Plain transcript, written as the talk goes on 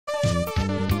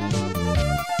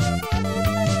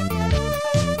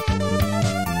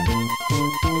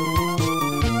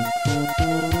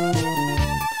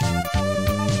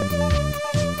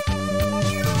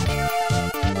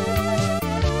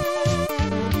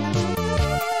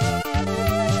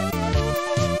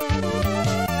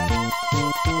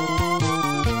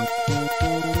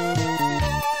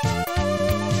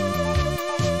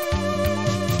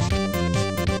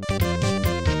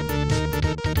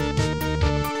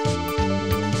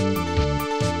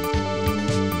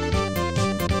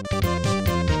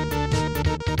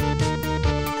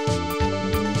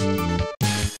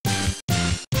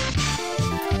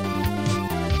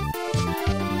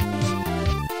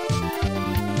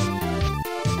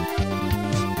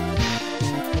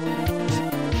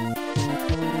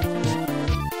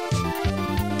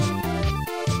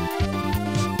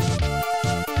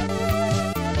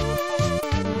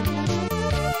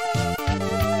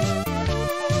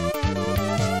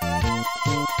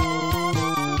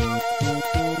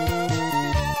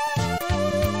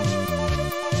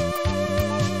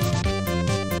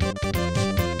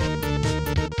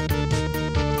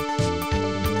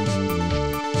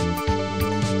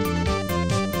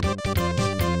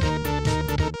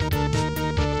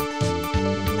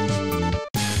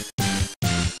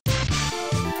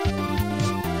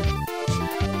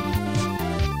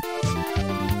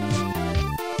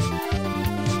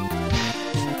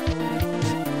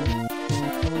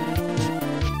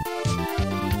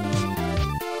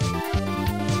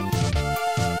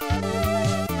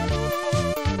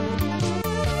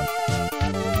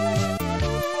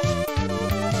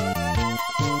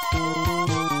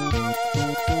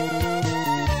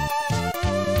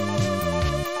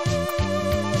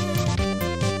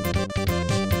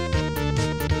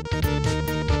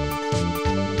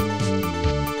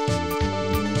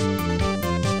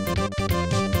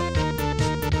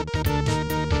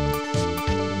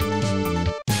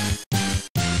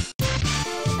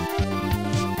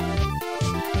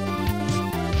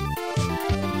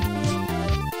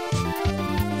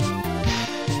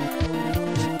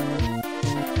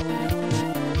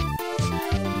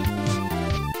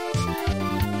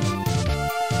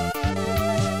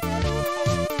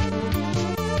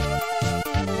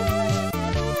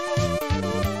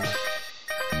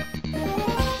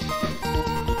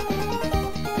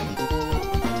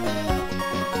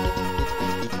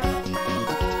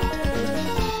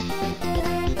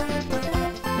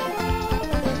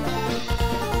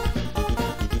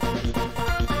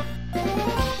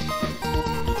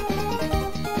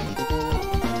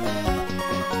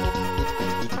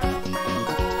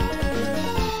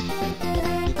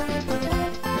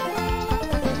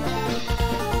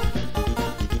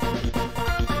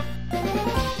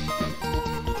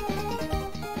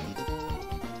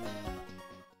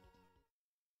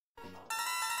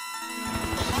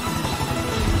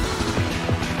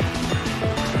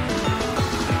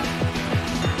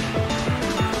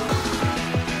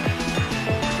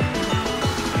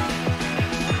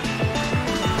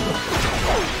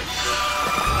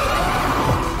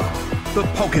the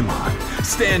Pokémon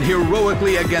stand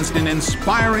heroically against an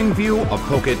inspiring view of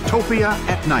Poketopia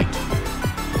at night.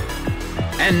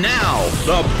 And now,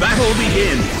 the battle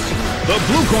begins. The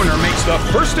blue corner makes the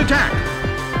first attack.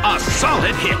 A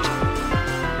solid hit.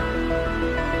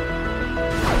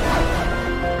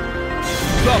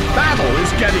 The battle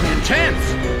is getting intense.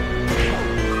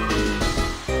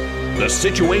 The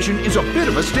situation is a bit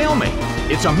of a stalemate.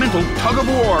 It's a mental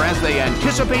tug-of-war as they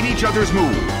anticipate each other's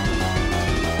move.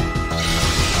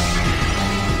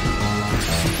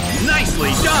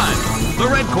 Nicely done! The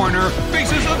red corner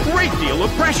faces a great deal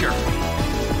of pressure.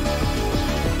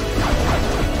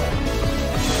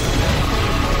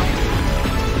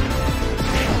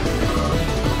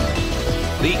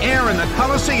 The air in the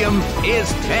Colosseum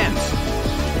is tense.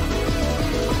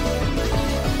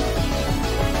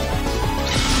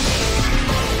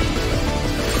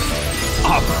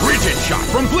 A frigid shot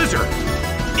from Blizzard.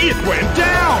 It went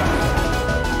down!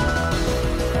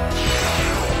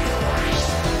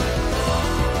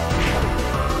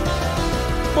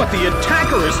 But the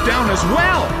attacker is down as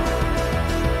well!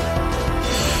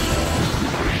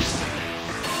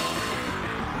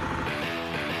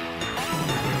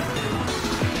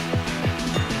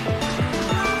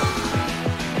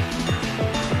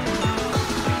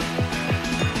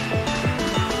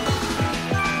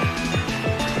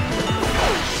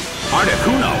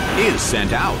 Articuno is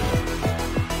sent out.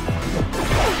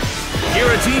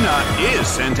 Giratina is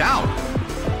sent out.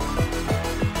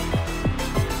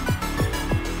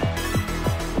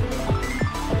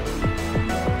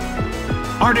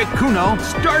 Articuno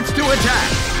starts to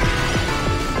attack.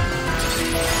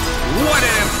 What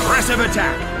an impressive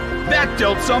attack! That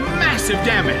dealt some massive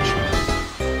damage.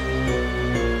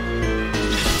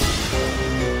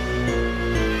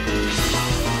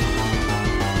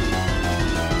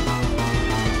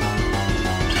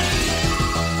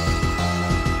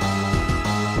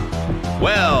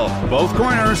 Well, both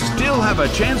corners still have a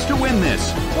chance to win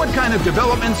this. What kind of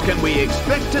developments can we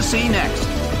expect to see next?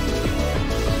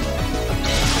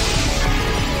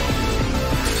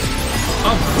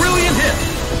 A brilliant hit!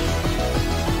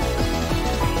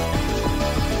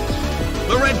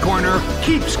 The red corner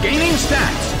keeps gaining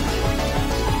stats.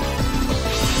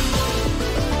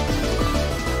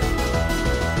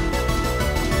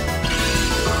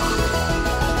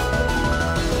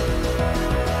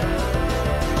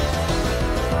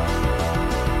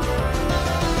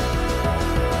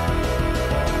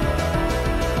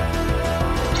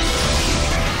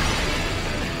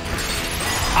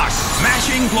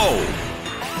 Smashing blow.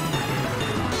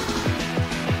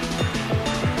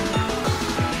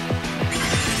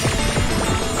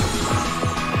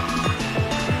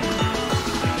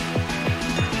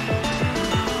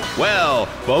 Well,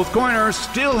 both corners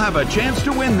still have a chance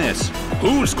to win this.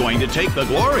 Who's going to take the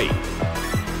glory?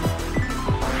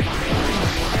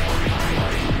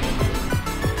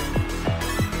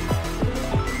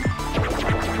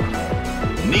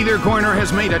 Neither corner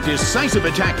has made a decisive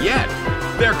attack yet.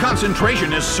 Their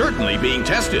concentration is certainly being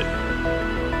tested.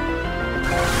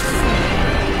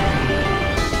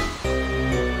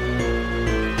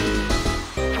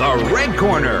 The red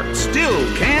corner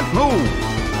still can't move.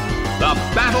 The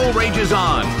battle rages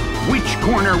on. Which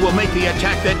corner will make the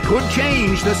attack that could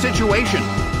change the situation?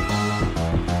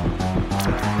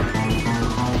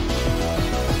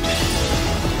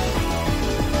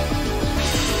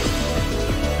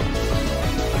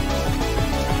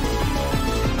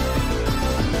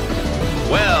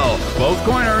 Well, both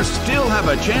corners still have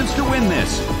a chance to win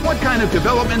this. What kind of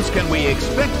developments can we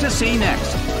expect to see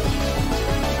next?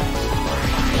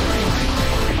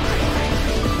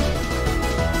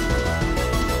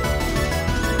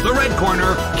 The red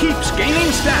corner keeps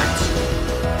gaining stats.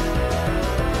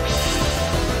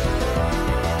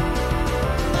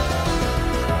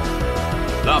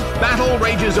 The battle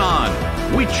rages on.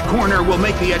 Which corner will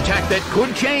make the attack that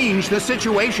could change the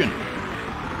situation?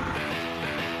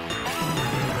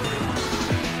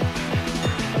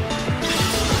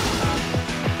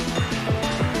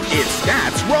 Its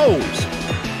stats rose.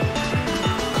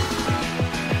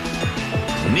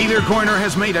 Neither corner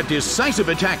has made a decisive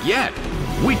attack yet.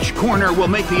 Which corner will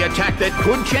make the attack that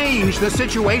could change the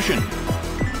situation?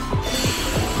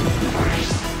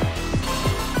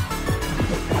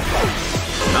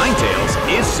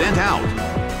 Ninetales is sent out.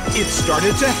 It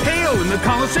started to hail in the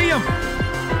Colosseum.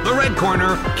 The red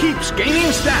corner keeps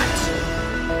gaining stats.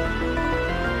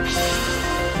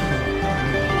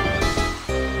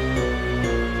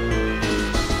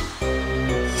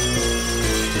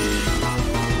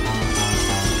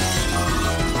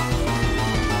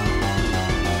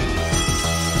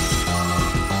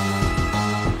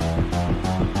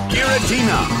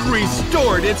 Giratina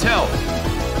restored its health.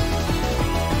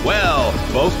 Well,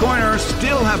 both corners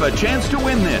still have a chance to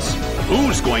win this.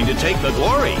 Who's going to take the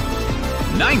glory?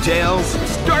 Ninetales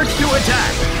starts to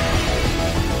attack.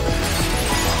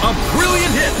 A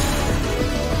brilliant hit.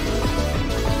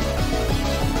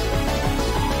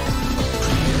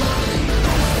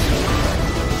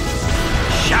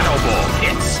 Shadow Ball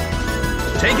hits.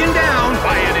 Taken down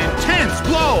by an intense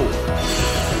blow.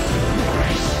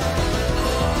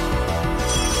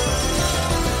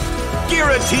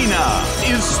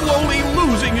 Giratina is slowly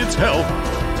losing its health.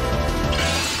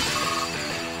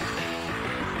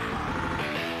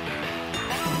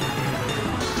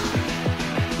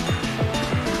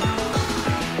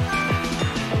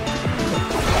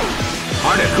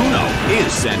 Articuno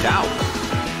is sent out.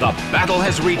 The battle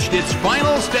has reached its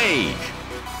final stage.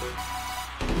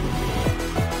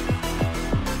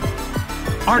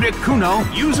 Articuno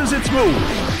uses its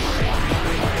move.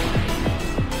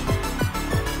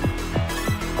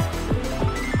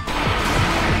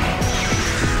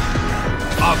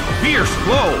 A fierce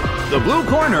blow. The blue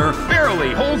corner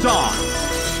barely holds on.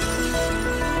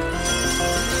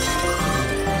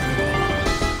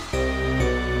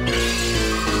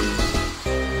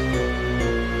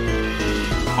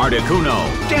 Articuno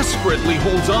desperately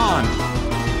holds on.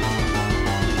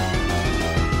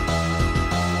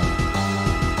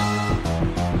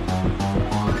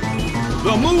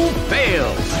 The move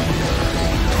fails.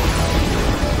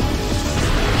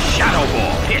 Shadow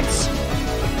Ball hits.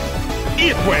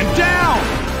 It went down.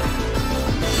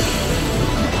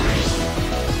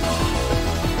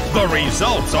 The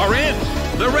results are in.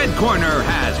 The red corner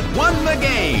has won the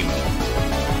game.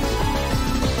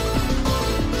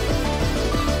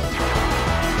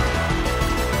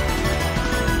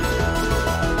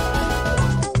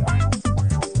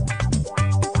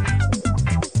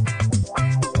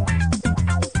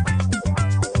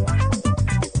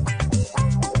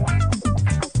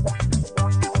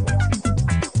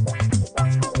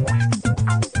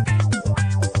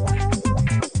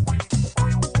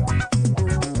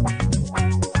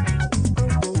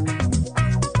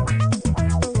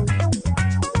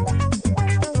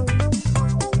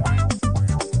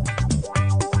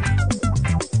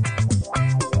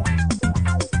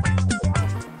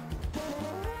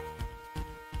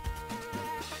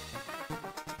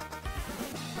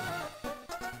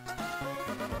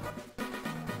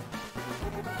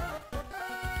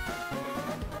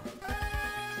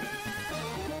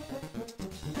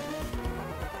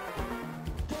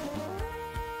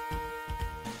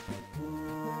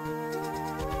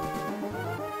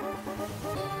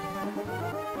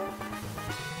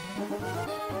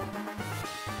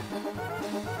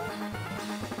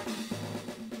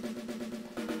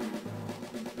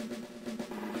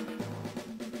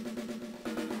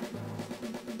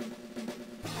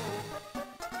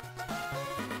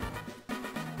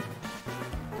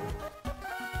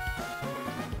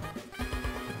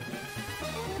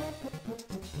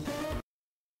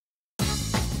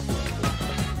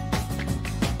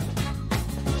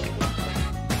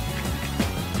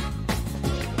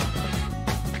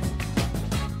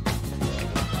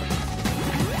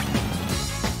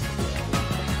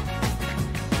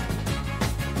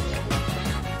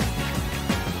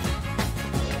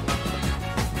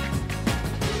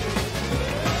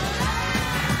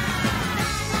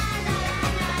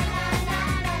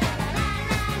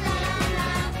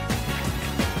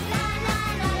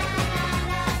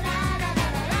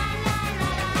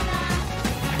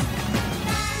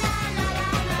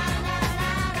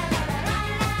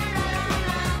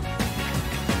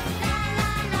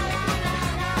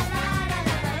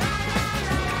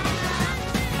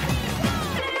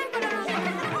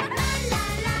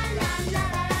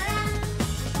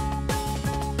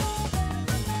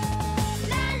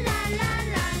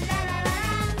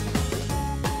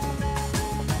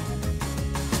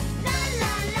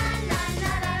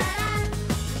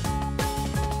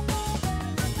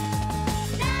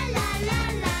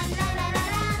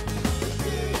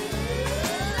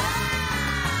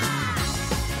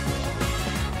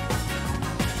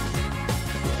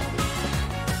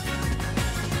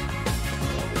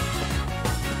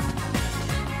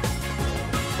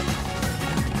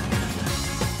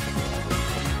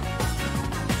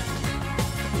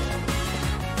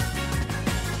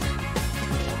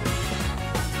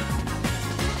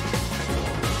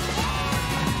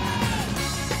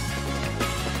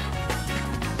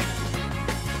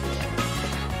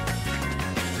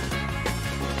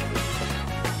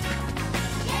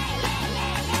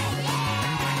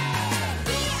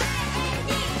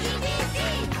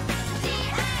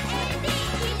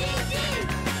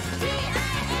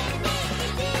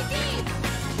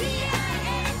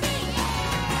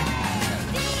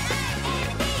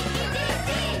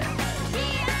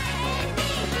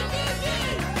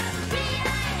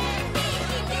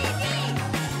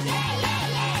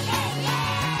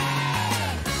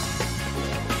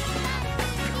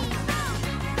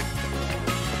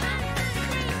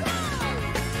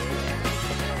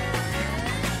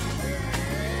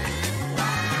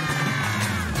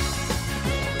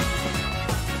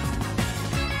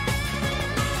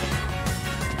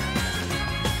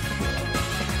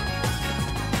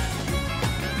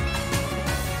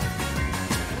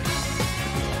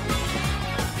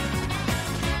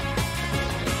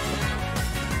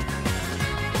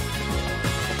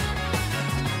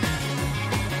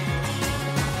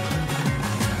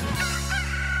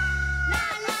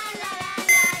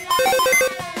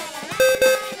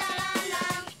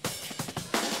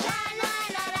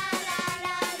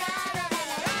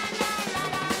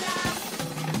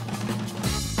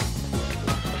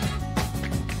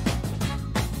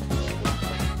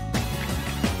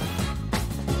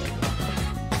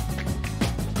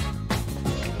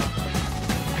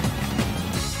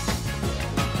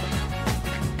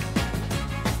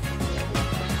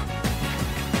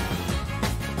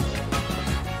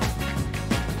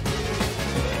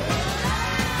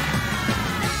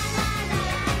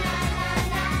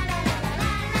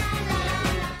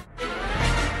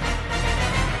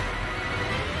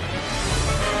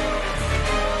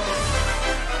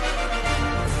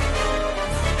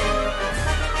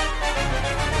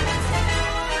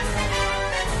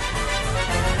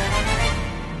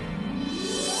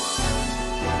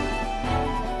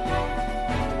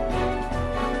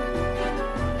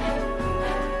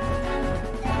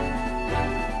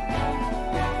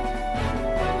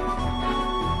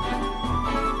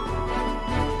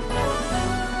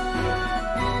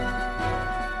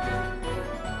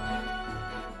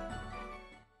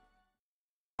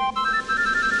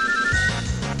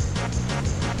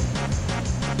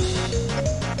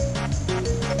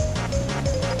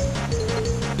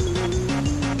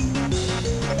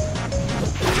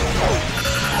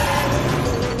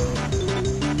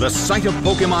 The sight of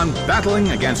Pokémon battling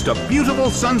against a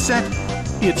beautiful sunset,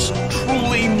 it's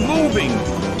truly moving.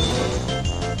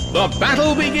 The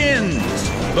battle begins.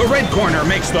 The red corner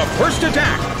makes the first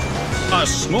attack. A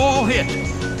small hit.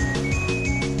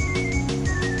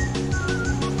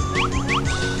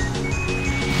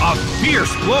 A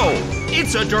fierce blow.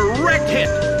 It's a direct hit.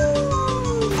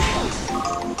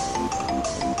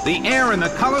 The air in the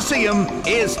Colosseum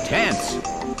is tense.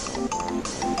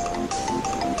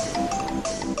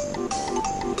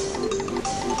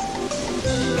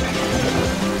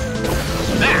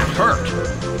 That hurt.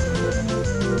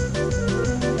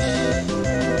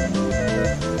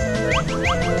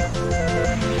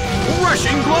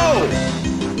 Rushing blow.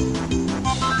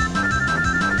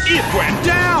 It went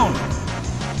down.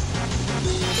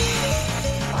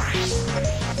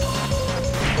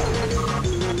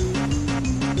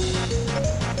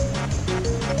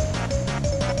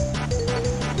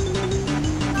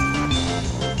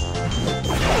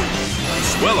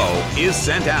 Swellow is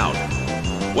sent out.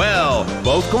 Well,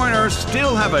 both corners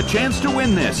still have a chance to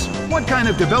win this. What kind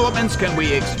of developments can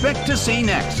we expect to see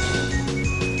next?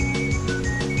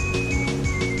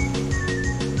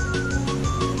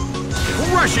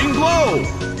 Rushing blow!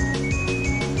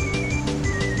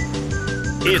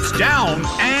 It's down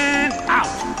and out.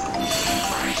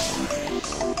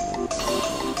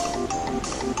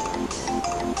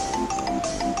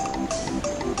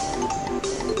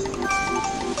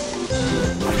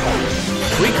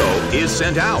 Treecko is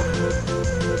sent out.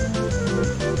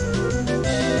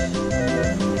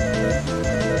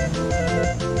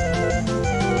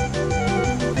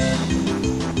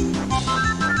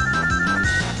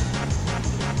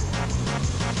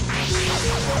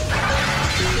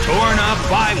 Torn up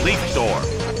by Leaf Door.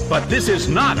 But this is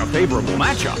not a favorable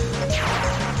matchup.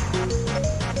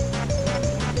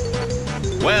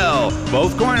 Well,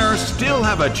 both corners still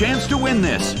have a chance to win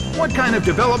this. What kind of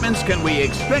developments can we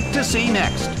expect to see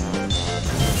next?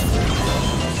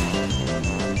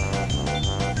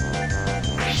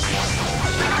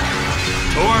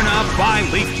 Torn up by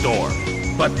Leaf Door.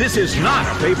 But this is not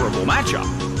a favorable matchup.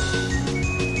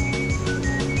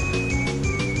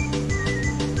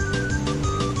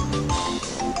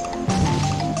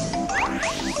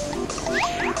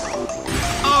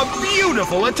 A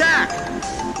beautiful attack!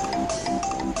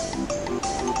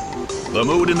 The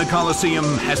mood in the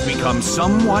Colosseum has become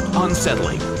somewhat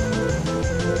unsettling.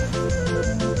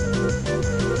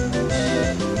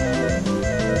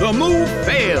 The move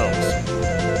fails.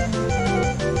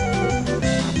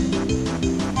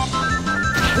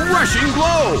 Rushing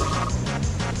blow.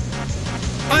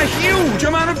 A huge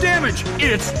amount of damage.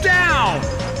 It's down.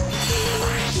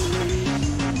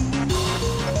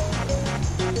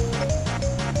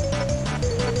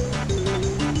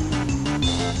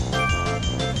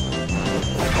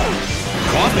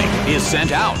 Koffing is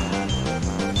sent out.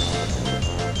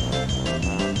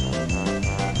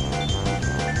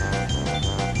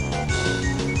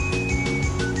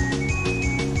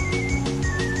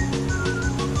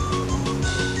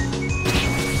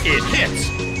 It hits.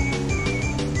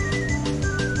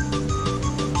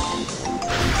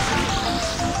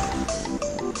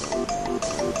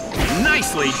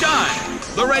 Nicely done.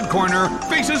 The red corner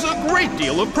faces a great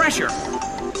deal of pressure.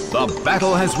 The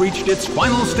battle has reached its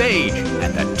final stage,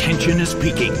 and the tension is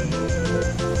peaking.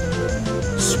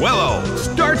 Swellow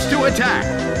starts to attack.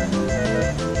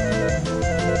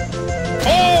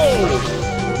 Oh!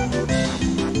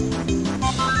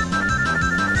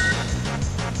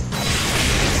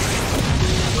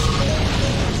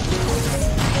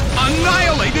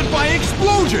 Annihilated by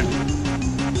explosion!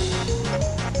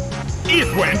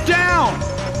 It went down!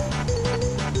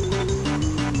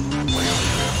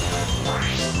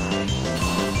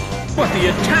 But the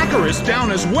attacker is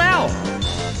down as well!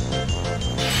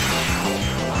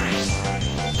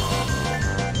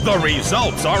 The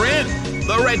results are in!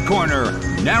 The red corner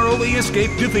narrowly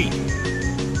escaped defeat.